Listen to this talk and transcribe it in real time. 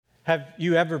Have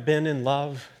you ever been in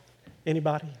love?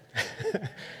 Anybody?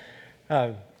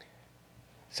 uh,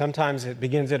 sometimes it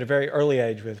begins at a very early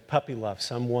age with puppy love,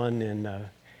 someone in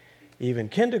even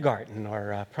kindergarten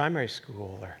or primary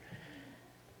school. Or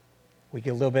we get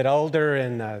a little bit older,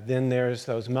 and then there's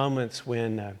those moments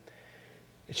when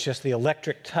it's just the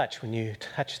electric touch when you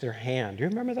touch their hand. Do you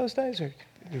remember those days? Or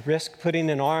you risk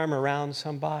putting an arm around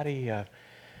somebody,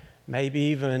 maybe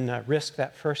even risk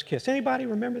that first kiss. Anybody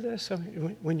remember this? So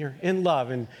when you're in love,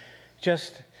 and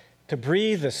just to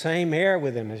breathe the same air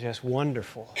with them is just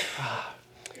wonderful.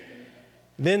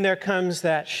 Then there comes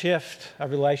that shift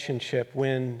of relationship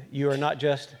when you are not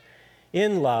just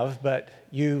in love, but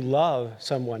you love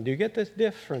someone. Do you get the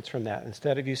difference from that?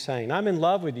 Instead of you saying, I'm in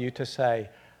love with you, to say,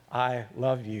 I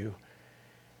love you.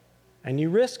 And you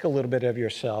risk a little bit of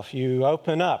yourself. You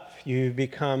open up. You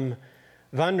become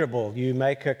vulnerable. You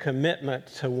make a commitment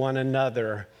to one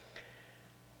another.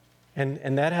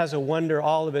 And that has a wonder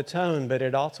all of its own, but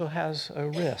it also has a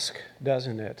risk,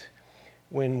 doesn't it?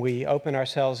 When we open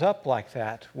ourselves up like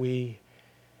that, we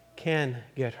can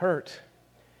get hurt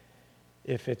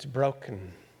if it's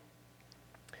broken.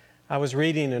 I was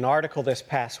reading an article this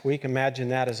past week. Imagine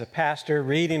that as a pastor,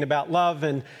 reading about love,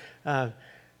 and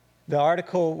the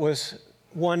article was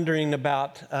wondering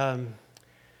about,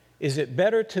 is it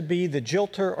better to be the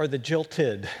jilter or the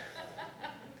jilted?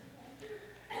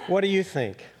 What do you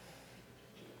think?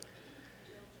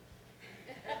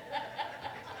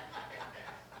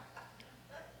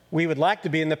 We would like to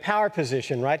be in the power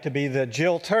position, right? To be the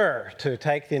jilter, to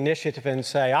take the initiative and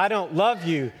say, I don't love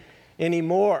you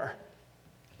anymore.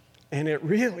 And it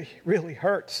really, really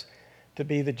hurts to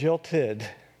be the jilted.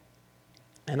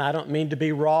 And I don't mean to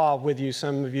be raw with you.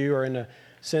 Some of you are in a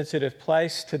sensitive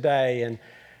place today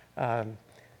and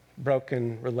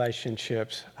broken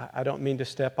relationships. I don't mean to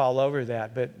step all over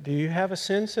that, but do you have a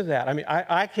sense of that? I mean,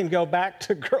 I can go back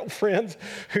to girlfriends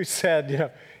who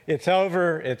said, it's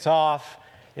over, it's off,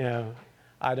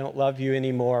 I don't love you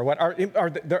anymore.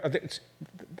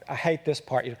 I hate this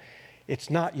part, it's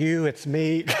not you, it's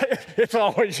me. It's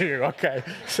always you, okay.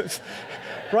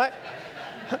 Right?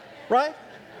 Right?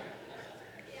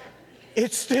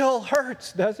 It still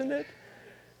hurts, doesn't it?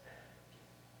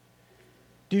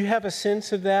 Do you have a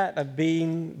sense of that, of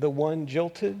being the one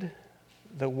jilted,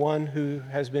 the one who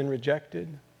has been rejected?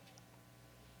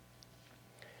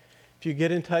 If you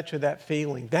get in touch with that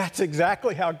feeling, that's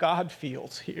exactly how God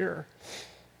feels here.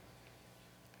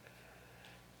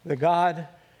 The God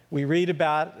we read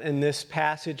about in this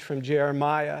passage from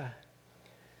Jeremiah,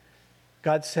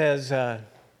 God says,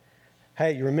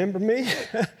 hey, you remember me?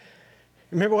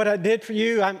 Remember what I did for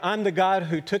you? I'm the God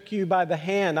who took you by the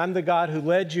hand. I'm the God who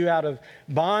led you out of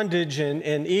bondage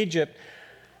in Egypt.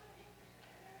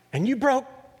 And you broke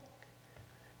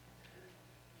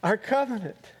our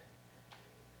covenant.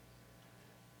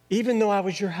 Even though I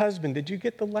was your husband. Did you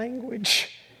get the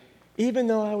language? Even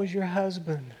though I was your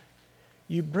husband,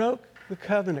 you broke the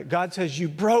covenant. God says, you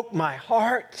broke my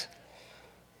heart.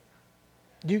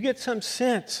 Do you get some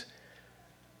sense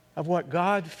of what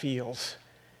God feels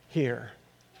here?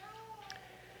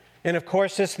 And of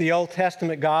course, it's the Old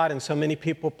Testament God, and so many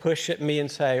people push at me and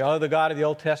say, oh, the God of the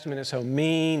Old Testament is so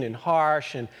mean and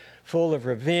harsh and full of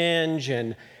revenge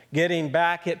and getting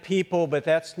back at people, but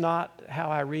that's not how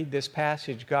I read this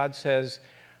passage. God says,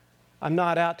 I'm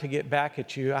not out to get back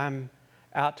at you, I'm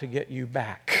out to get you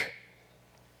back.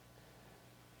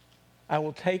 I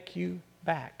will take you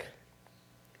back.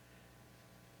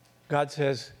 God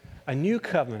says, a new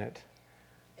covenant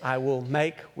I will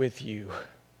make with you.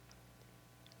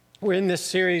 We're in this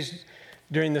series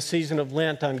during the season of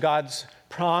Lent on God's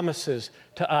promises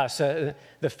to us. The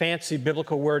fancy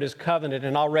biblical word is covenant,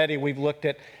 and already we've looked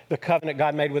at the covenant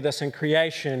God made with us in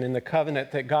creation and the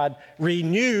covenant that God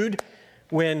renewed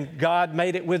when God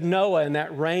made it with Noah and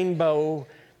that rainbow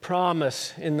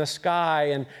promise in the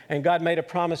sky. And God made a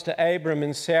promise to Abram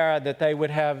and Sarah that they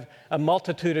would have a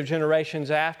multitude of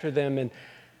generations after them. And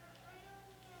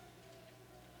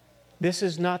this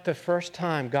is not the first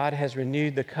time God has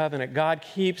renewed the covenant. God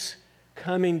keeps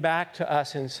coming back to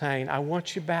us and saying, I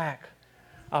want you back.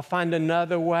 I'll find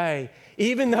another way.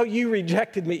 Even though you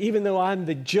rejected me, even though I'm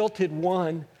the jilted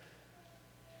one,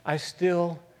 I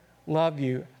still love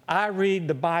you. I read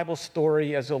the Bible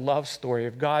story as a love story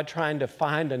of God trying to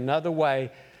find another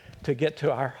way to get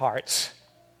to our hearts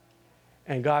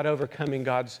and God overcoming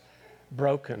God's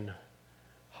broken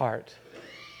heart.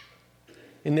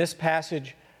 In this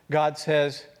passage, God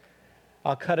says,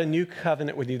 I'll cut a new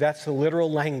covenant with you. That's the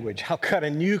literal language. I'll cut a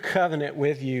new covenant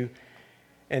with you,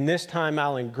 and this time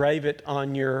I'll engrave it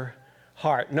on your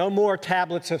heart. No more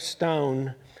tablets of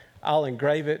stone. I'll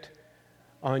engrave it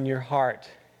on your heart.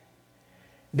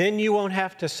 Then you won't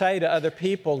have to say to other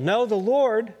people, know the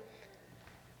Lord,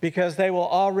 because they will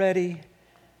already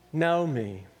know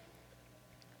me.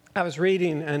 I was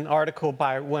reading an article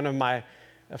by one of my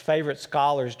favorite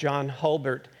scholars, John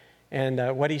Holbert,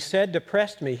 and what he said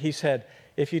depressed me. He said,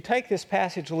 if you take this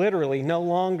passage literally, no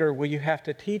longer will you have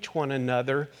to teach one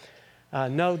another,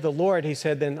 know the Lord. He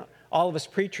said, then all of us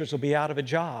preachers will be out of a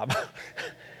job.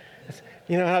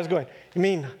 You know, and I was going, you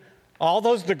mean all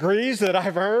those degrees that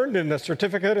I've earned and the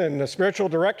certificate and the spiritual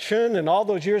direction and all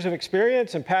those years of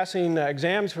experience and passing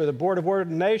exams for the Board of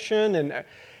Ordination, and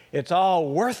it's all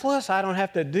worthless? I don't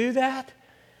have to do that?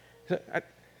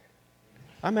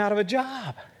 I'm out of a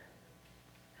job.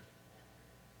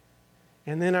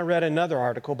 And then I read another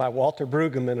article by Walter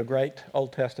Brueggemann, a great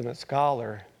Old Testament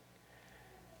scholar.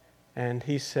 And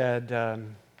he said,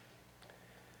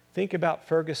 think about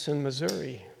Ferguson,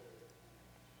 Missouri.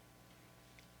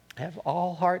 Have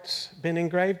all hearts been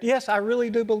engraved? Yes, I really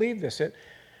do believe this.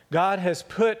 God has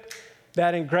put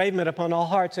that engravement upon all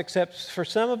hearts, except for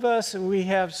some of us, we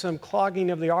have some clogging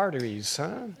of the arteries,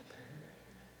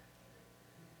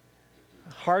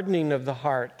 hardening of the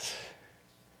heart.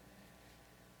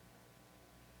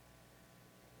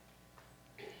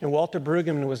 And Walter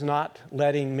Brueggemann was not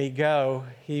letting me go.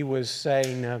 He was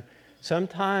saying,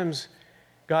 sometimes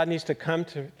God needs to come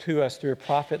to us through a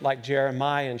prophet like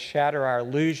Jeremiah and shatter our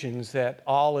illusions that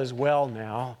all is well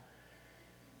now.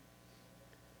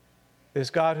 This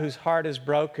God whose heart is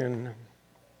broken,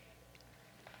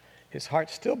 his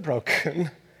heart's still broken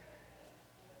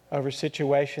over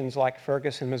situations like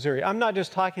Ferguson, Missouri. I'm not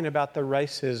just talking about the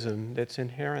racism that's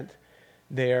inherent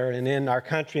there and in our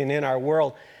country and in our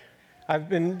world. I've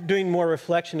been doing more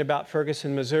reflection about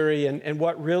Ferguson, Missouri, and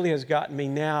what really has gotten me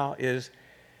now is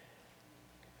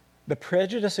the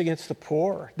prejudice against the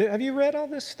poor. Have you read all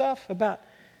this stuff about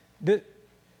the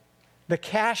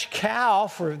cash cow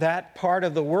for that part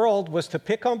of the world was to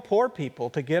pick on poor people,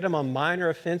 to get them on minor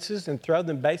offenses and throw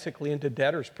them basically into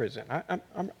debtor's prison.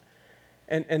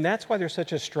 And that's why there's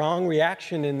such a strong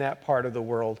reaction in that part of the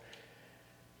world.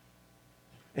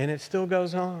 And it still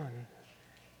goes on.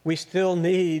 We still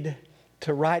need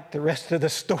to write the rest of the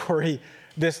story,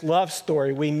 this love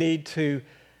story. We need to,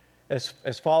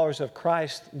 as followers of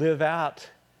Christ, live out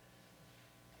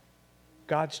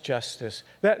God's justice.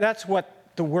 That's what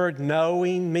the word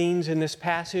knowing means in this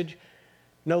passage.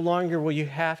 No longer will you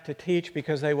have to teach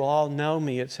because they will all know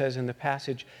me, it says in the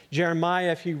passage.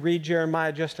 Jeremiah, if you read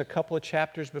Jeremiah just a couple of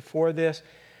chapters before this,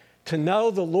 to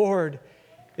know the Lord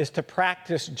is to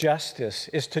practice justice,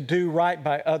 is to do right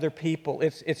by other people.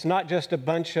 It's not just a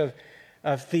bunch of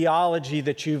theology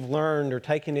that you've learned or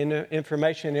taken in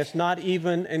information. It's not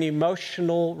even an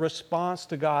emotional response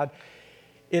to God.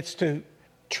 It's to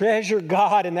treasure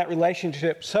God in that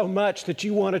relationship so much that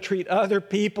you want to treat other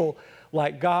people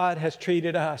like God has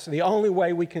treated us. The only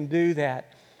way we can do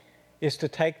that is to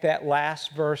take that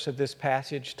last verse of this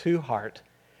passage to heart.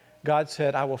 God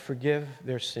said, I will forgive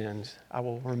their sins. I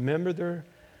will remember their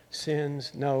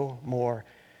sins no more.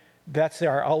 That's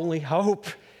our only hope,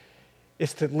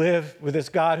 is to live with this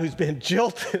God who's been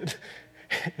jilted,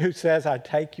 who says, I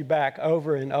take you back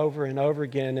over and over and over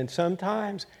again. And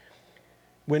sometimes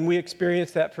when we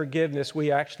experience that forgiveness,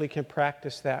 we actually can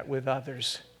practice that with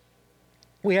others.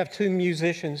 We have two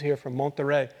musicians here from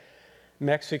Monterrey,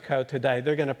 Mexico today.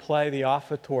 They're going to play the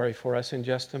offertory for us in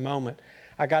just a moment.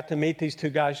 I got to meet these two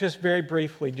guys just very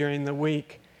briefly during the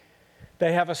week.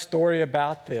 They have a story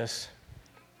about this.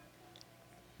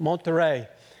 Monterrey.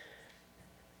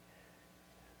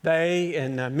 They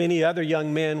and many other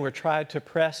young men were trying to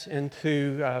press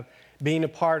into being a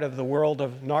part of the world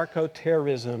of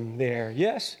narco-terrorism there.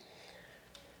 Yes,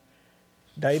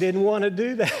 they didn't want to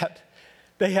do that.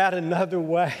 They had another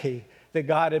way that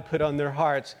God had put on their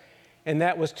hearts, and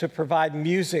that was to provide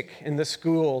music in the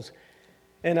schools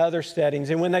and other settings.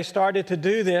 And when they started to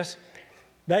do this,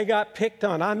 they got picked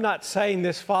on. I'm not saying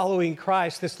this following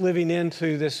Christ, this living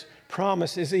into this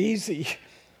promise is easy.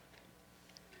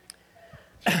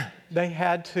 They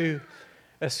had to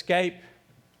escape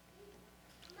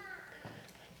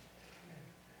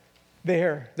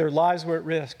their lives were at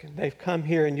risk. They've come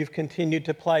here and you've continued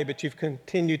to play, but you've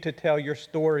continued to tell your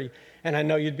story. And I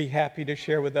know you'd be happy to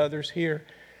share with others here.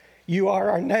 You are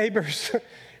our neighbors.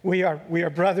 We are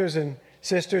brothers and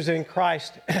sisters in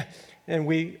Christ, and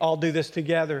we all do this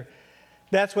together.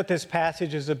 That's what this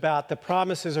passage is about. The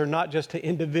promises are not just to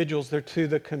individuals, they're to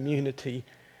the community,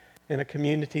 and a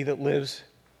community that lives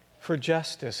for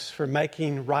justice, for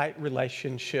making right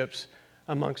relationships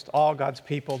amongst all God's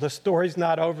people. The story's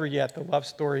not over yet. The love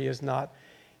story is not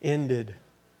ended.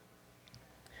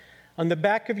 On the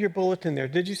back of your bulletin there,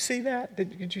 did you see that?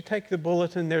 Did you take the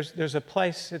bulletin? There's a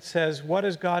place that says, what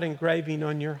is God engraving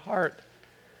on your heart?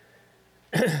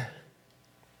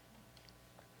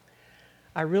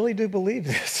 I really do believe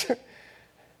this,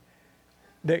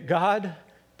 that God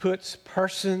puts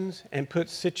persons and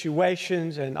puts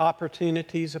situations and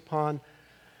opportunities upon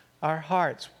our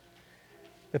hearts.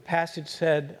 The passage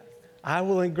said, I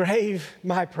will engrave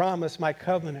my promise, my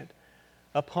covenant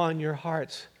upon your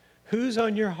hearts. Who's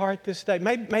on your heart this day?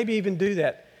 Maybe even do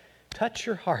that. Touch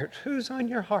your heart. Who's on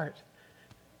your heart?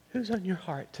 Who's on your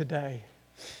heart today?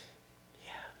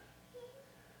 Yeah.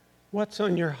 What's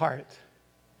on your heart?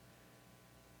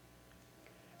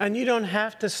 And you don't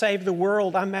have to save the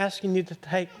world. I'm asking you to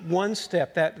take one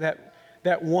step,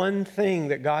 that one thing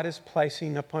that God is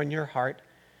placing upon your heart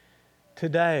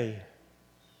today.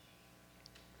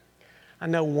 I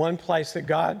know one place that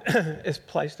God has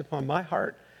placed upon my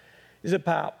heart is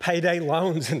about payday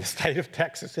loans in the state of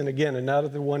Texas. And again,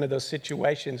 another one of those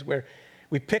situations where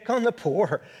we pick on the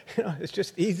poor. It's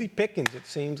just easy pickings, it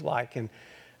seems like. And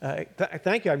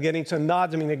thank you. I'm getting some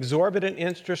nods. I mean, exorbitant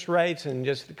interest rates and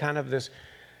just kind of this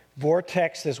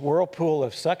vortex, this whirlpool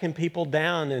of sucking people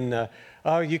down. And,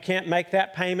 oh, you can't make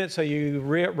that payment, so you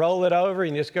roll it over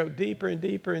and just go deeper and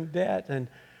deeper in debt. And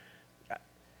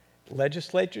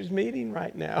legislature's meeting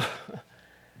right now.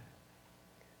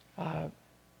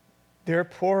 There are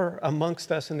poor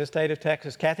amongst us in the state of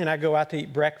Texas. Kathy and I go out to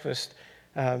eat breakfast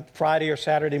Friday or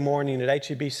Saturday morning at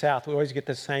H-E-B South. We always get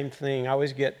the same thing. I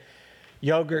always get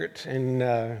yogurt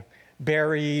and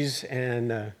berries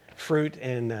and fruit,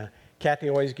 and Kathy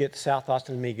always gets South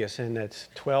Austin Migas, and it's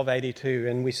 $12.82.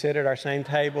 And we sit at our same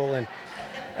table,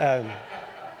 and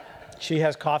she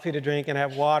has coffee to drink and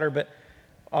have water, but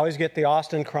I always get the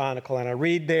Austin Chronicle, and I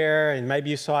read there, and maybe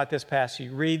you saw it this past,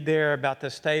 you read there about the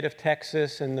state of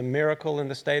Texas and the miracle in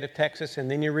the state of Texas, and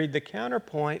then you read the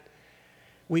counterpoint.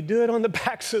 We do it on the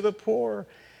backs of the poor.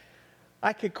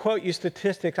 I could quote you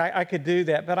statistics. I could do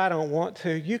that, but I don't want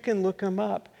to. You can look them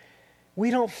up. We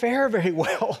don't fare very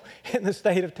well in the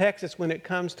state of Texas when it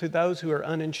comes to those who are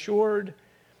uninsured,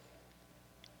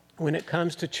 when it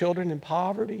comes to children in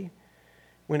poverty,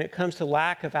 when it comes to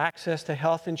lack of access to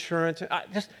health insurance.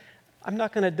 I'm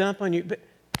not going to dump on you, but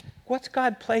what's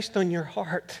God placed on your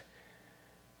heart?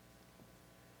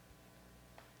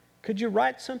 Could you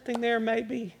write something there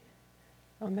maybe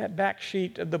on that back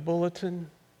sheet of the bulletin?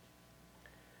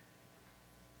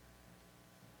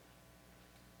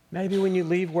 Maybe when you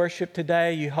leave worship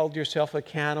today, you hold yourself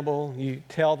accountable. You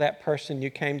tell that person you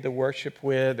came to worship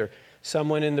with, or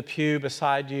someone in the pew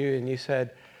beside you, and you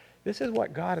said, this is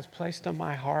what God has placed on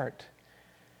my heart.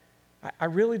 I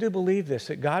really do believe this,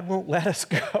 that God won't let us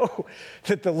go,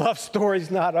 that the love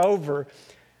story's not over.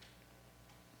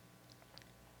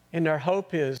 And our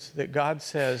hope is that God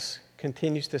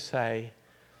continues to say,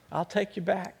 I'll take you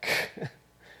back.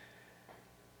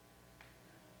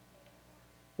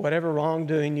 Whatever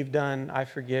wrongdoing you've done, I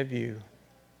forgive you.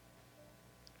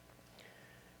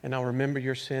 And I'll remember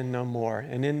your sin no more.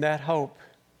 And in that hope,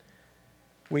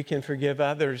 we can forgive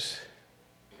others,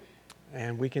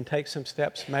 and we can take some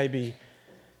steps maybe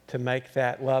to make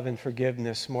that love and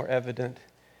forgiveness more evident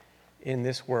in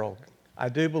this world. I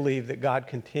do believe that God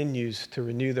continues to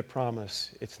renew the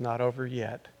promise. It's not over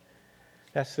yet.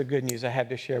 That's the good news I have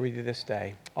to share with you this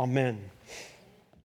day. Amen.